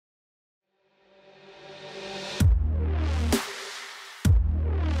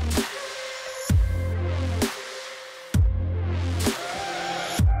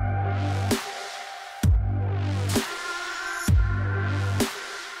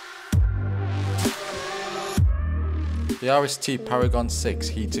The RST Paragon 6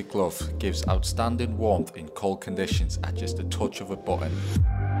 heated glove gives outstanding warmth in cold conditions at just a touch of a button.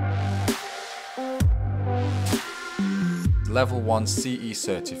 Level 1 CE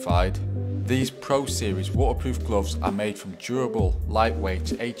certified, these Pro Series waterproof gloves are made from durable, lightweight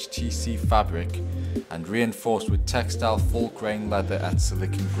HTC fabric and reinforced with textile full grain leather and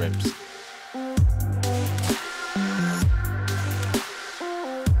silicone grips.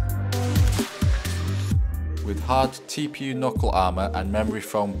 With hard TPU knuckle armour and memory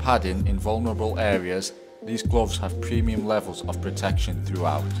foam padding in vulnerable areas, these gloves have premium levels of protection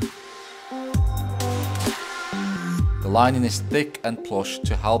throughout. The lining is thick and plush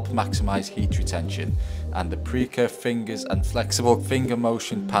to help maximise heat retention, and the pre-curved fingers and flexible finger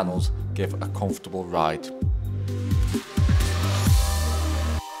motion panels give a comfortable ride.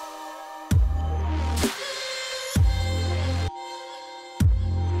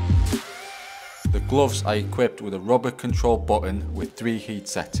 The gloves are equipped with a rubber control button with 3 heat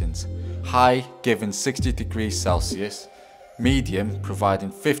settings. High giving 60 degrees Celsius, medium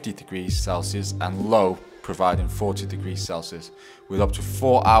providing 50 degrees Celsius and low providing 40 degrees Celsius, with up to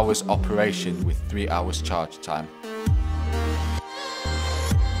 4 hours operation with 3 hours charge time.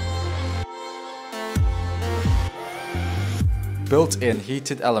 Built-in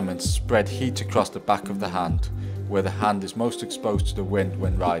heated elements spread heat across the back of the hand, where the hand is most exposed to the wind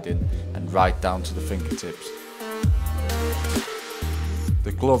when riding, and right down to the fingertips.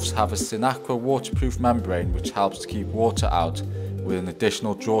 The gloves have a SinAqua waterproof membrane which helps to keep water out, with an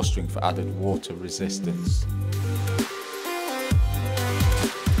additional drawstring for added water resistance.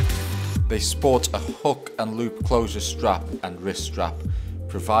 They sport a hook and loop closure strap and wrist strap,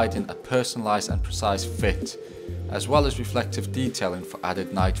 providing a personalised and precise fit, as well as reflective detailing for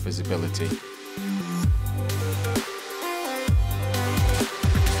added night visibility.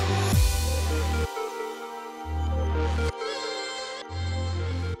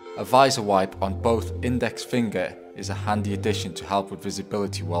 A visor wipe on both index finger is a handy addition to help with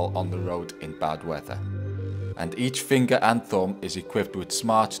visibility while on the road in bad weather. And each finger and thumb is equipped with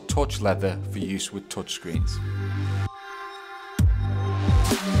smart touch leather for use with touchscreens.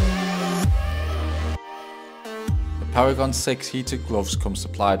 The Paragon 6 heated gloves come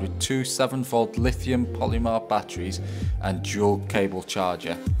supplied with 2 7-volt lithium polymer batteries and dual cable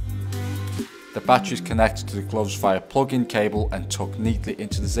charger. The batteries connect to the gloves via plug-in cable and tuck neatly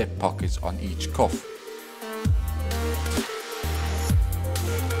into the zip pockets on each cuff.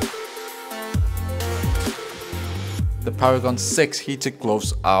 The Paragon 6 heated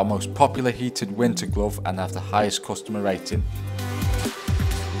gloves are our most popular heated winter glove and have the highest customer rating.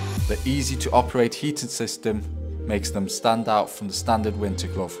 The easy to operate heated system makes them stand out from the standard winter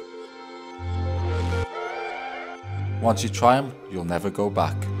glove. Once you try them, you'll never go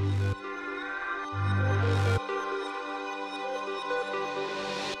back.